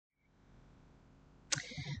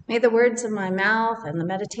May the words of my mouth and the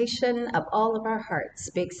meditation of all of our hearts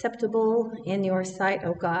be acceptable in your sight,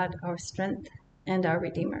 O God, our strength and our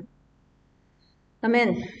Redeemer.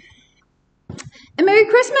 Amen. And Merry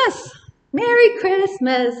Christmas! Merry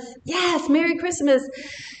Christmas! Yes, Merry Christmas.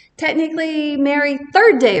 Technically, Merry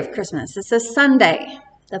third day of Christmas. It's a Sunday,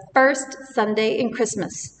 the first Sunday in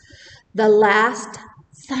Christmas, the last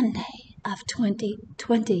Sunday of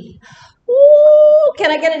 2020. Woo!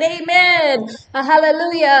 Can I get an amen? A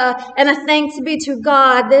hallelujah and a thanks be to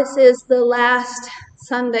God. This is the last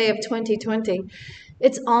Sunday of 2020.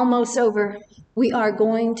 It's almost over. We are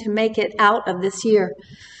going to make it out of this year.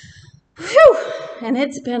 Whew! And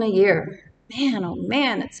it's been a year. Man, oh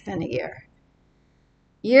man, it's been a year.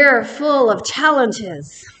 Year full of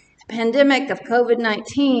challenges. The pandemic of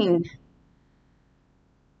COVID-19.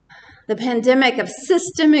 The pandemic of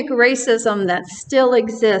systemic racism that still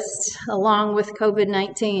exists along with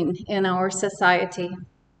COVID-19 in our society.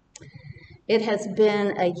 It has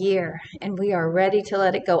been a year and we are ready to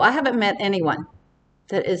let it go. I haven't met anyone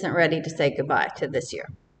that isn't ready to say goodbye to this year.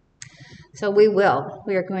 So we will.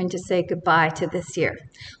 We are going to say goodbye to this year.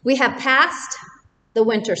 We have passed the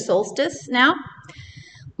winter solstice now.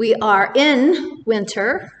 We are in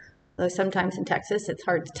winter, though sometimes in Texas it's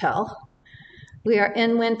hard to tell. We are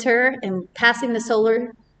in winter and passing the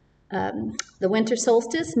winter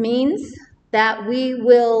solstice means that we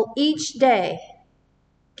will each day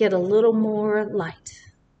get a little more light.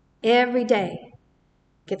 Every day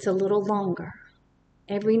gets a little longer.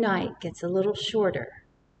 Every night gets a little shorter.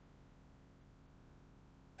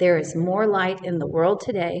 There is more light in the world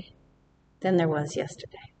today than there was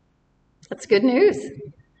yesterday. That's good news.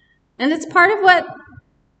 And it's part of what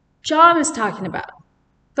John is talking about,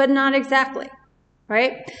 but not exactly.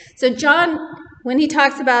 Right? So John, when he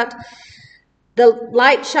talks about the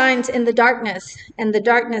light shines in the darkness and the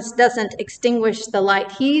darkness doesn't extinguish the light,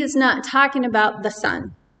 he is not talking about the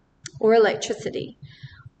sun or electricity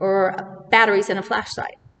or batteries in a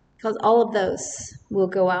flashlight, because all of those will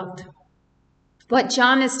go out. What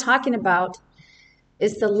John is talking about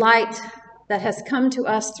is the light that has come to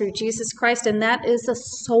us through Jesus Christ, and that is a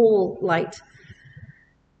soul light,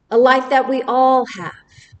 a light that we all have.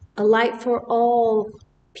 A light for all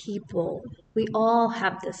people. We all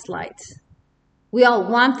have this light. We all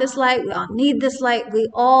want this light. We all need this light. We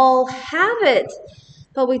all have it,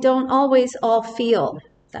 but we don't always all feel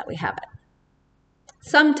that we have it.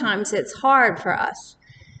 Sometimes it's hard for us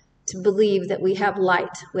to believe that we have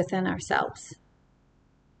light within ourselves.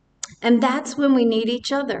 And that's when we need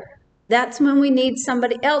each other. That's when we need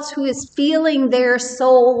somebody else who is feeling their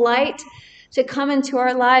soul light to come into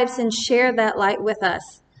our lives and share that light with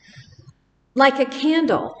us. Like a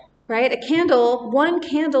candle, right? One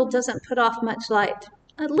candle doesn't put off much light.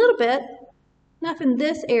 A little bit, not in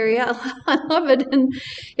this area. I love it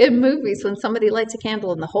in movies when somebody lights a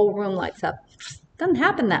candle and the whole room lights up. It doesn't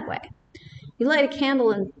happen that way. You light a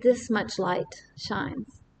candle and this much light shines.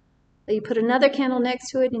 But you put another candle next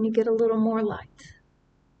to it and you get a little more light.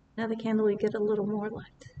 Another candle, you get a little more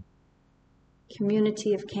light.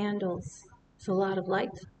 Community of candles. It's a lot of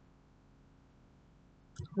light.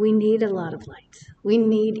 We need a lot of light. We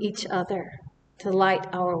need each other to light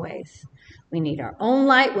our ways. We need our own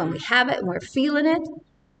light when we have it and we're feeling it.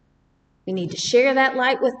 We need to share that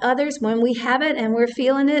light with others when we have it and we're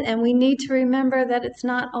feeling it. And we need to remember that it's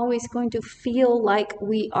not always going to feel like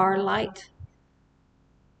we are light.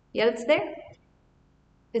 Yet it's there.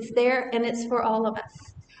 It's there and it's for all of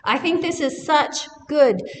us. I think this is such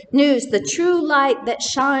good news. The true light that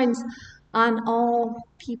shines on all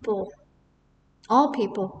people. All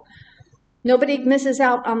people. Nobody misses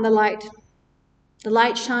out on the light. The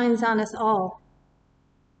light shines on us all.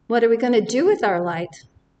 What are we going to do with our light?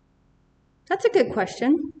 That's a good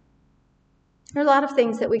question. There are a lot of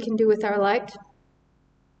things that we can do with our light.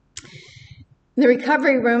 In the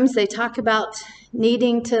recovery rooms, they talk about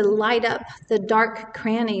needing to light up the dark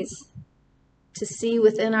crannies to see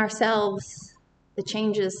within ourselves the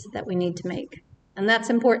changes that we need to make. And that's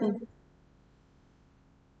important.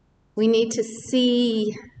 We need to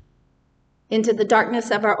see into the darkness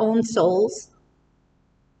of our own souls,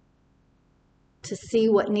 to see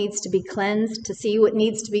what needs to be cleansed, to see what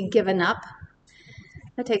needs to be given up.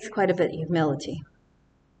 That takes quite a bit of humility.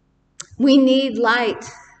 We need light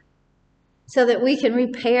so that we can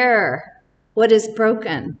repair what is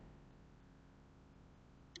broken.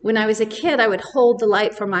 When I was a kid, I would hold the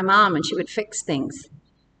light for my mom and she would fix things.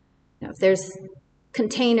 If there's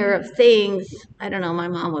container of things. I don't know, my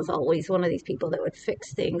mom was always one of these people that would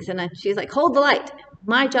fix things. And she's like, hold the light.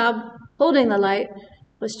 My job, holding the light,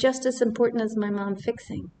 was just as important as my mom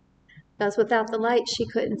fixing. Because without the light, she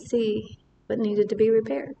couldn't see what needed to be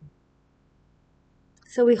repaired.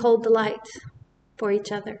 So we hold the light for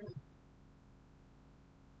each other.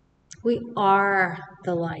 We are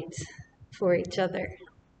the light for each other.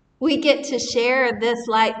 We get to share this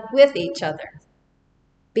light with each other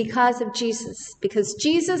because of Jesus. Because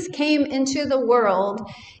Jesus came into the world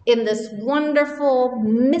in this wonderful,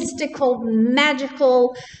 mystical,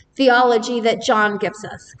 magical theology that John gives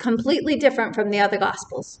us. Completely different from the other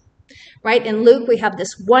Gospels. Right? In Luke, we have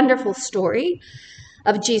this wonderful story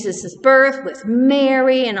of Jesus' birth with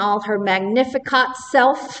Mary and all her Magnificat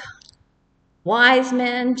self. Wise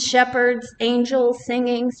men, shepherds, angels,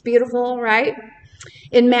 singing. It's beautiful, right?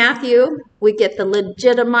 In Matthew, we get the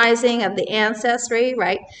legitimizing of the ancestry,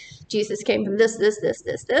 right? Jesus came from this.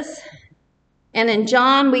 And in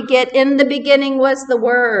John, we get, in the beginning was the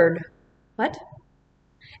Word. What?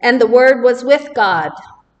 And the Word was with God.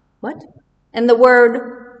 What? And the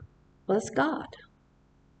Word was God.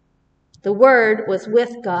 The Word was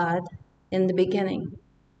with God in the beginning.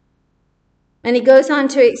 And he goes on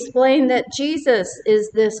to explain that Jesus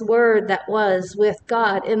is this Word that was with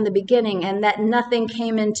God in the beginning, and that nothing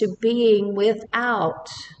came into being without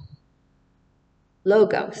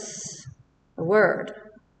Logos, the Word,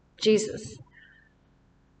 Jesus.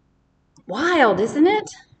 Wild, isn't it?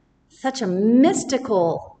 Such a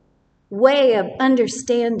mystical way of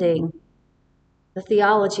understanding the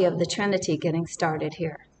theology of the Trinity getting started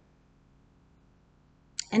here.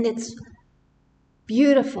 And it's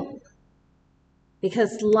beautiful.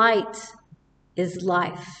 Because light is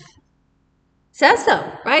life. It says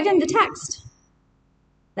so, right in the text.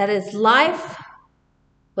 That is, life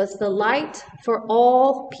was the light for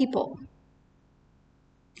all people.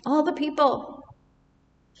 All the people.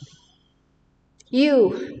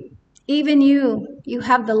 You, even you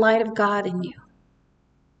have the light of God in you.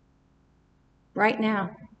 Right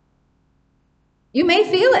now. You may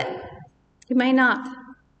feel it. You may not.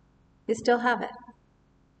 You still have it.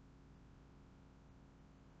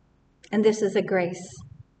 And this is a grace.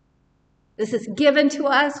 This is given to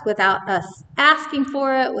us without us asking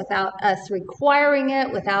for it, without us requiring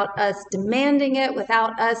it, without us demanding it,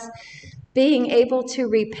 without us being able to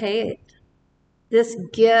repay it. This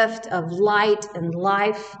gift of light and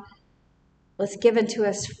life was given to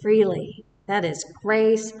us freely. That is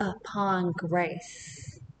grace upon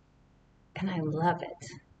grace. And I love it.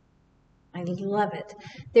 I love it.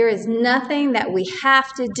 There is nothing that we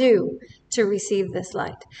have to do to receive this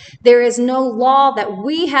light. There is no law that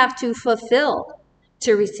we have to fulfill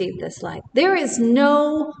to receive this light. There is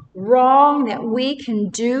no wrong that we can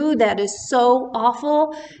do that is so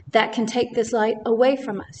awful that can take this light away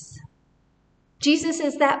from us. Jesus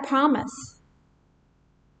is that promise.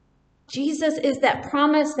 Jesus is that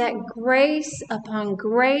promise that grace upon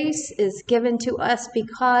grace is given to us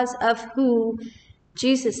because of who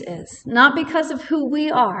Jesus is, not because of who we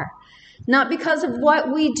are, not because of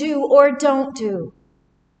what we do or don't do.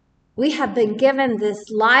 We have been given this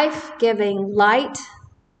life-giving light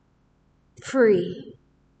free,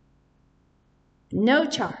 no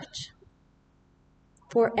charge,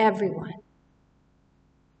 for everyone.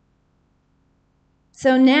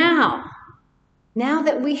 So now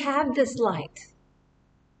that we have this light,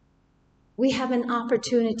 we have an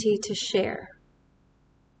opportunity to share.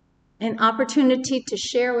 An opportunity to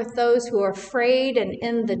share with those who are afraid and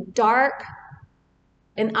in the dark.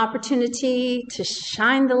 An opportunity to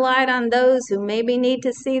shine the light on those who maybe need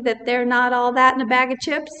to see that they're not all that in a bag of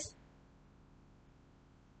chips.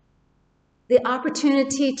 The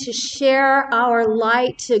opportunity to share our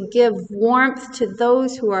light, to give warmth to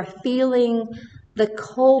those who are feeling the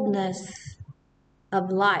coldness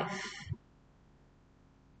of life.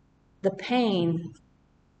 The pain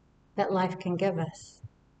that life can give us.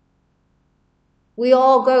 We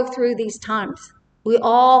all go through these times. We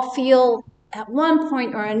all feel at one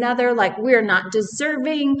point or another like we're not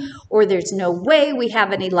deserving, or there's no way we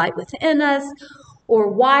have any light within us,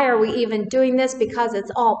 or why are we even doing this because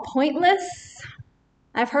it's all pointless.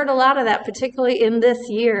 I've heard a lot of that, particularly in this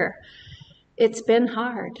year. It's been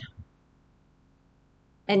hard.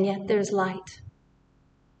 And yet there's light.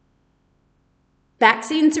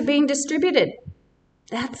 Vaccines are being distributed.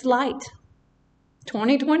 That's light.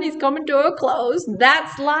 2020 is coming to a close.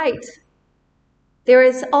 That's light. There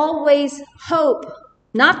is always hope,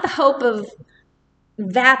 not the hope of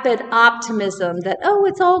vapid optimism that, oh,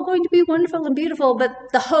 it's all going to be wonderful and beautiful, but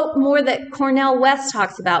the hope more that Cornel West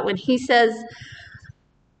talks about when he says,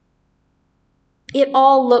 it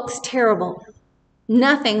all looks terrible.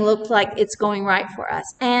 Nothing looks like it's going right for us.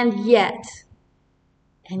 And yet,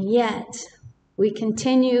 we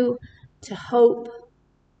continue to hope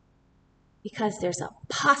because there's a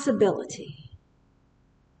possibility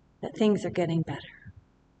that things are getting better.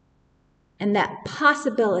 And that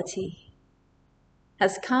possibility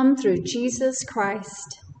has come through Jesus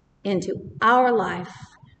Christ into our life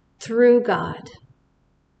through God.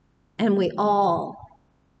 And we all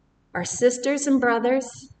are sisters and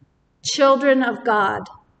brothers, children of God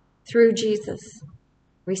through Jesus,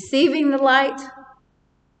 receiving the light,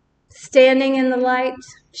 standing in the light,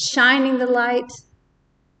 shining the light,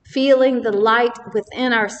 feeling the light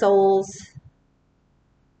within our souls,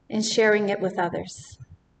 and sharing it with others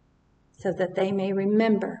so that they may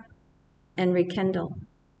remember and rekindle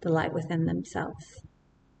the light within themselves.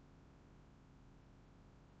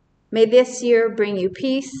 May this year bring you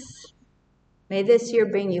peace. May this year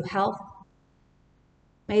bring you health.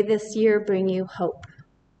 May this year bring you hope.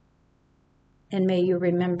 And may you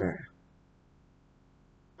remember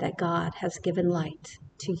that God has given light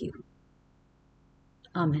to you.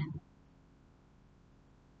 Amen.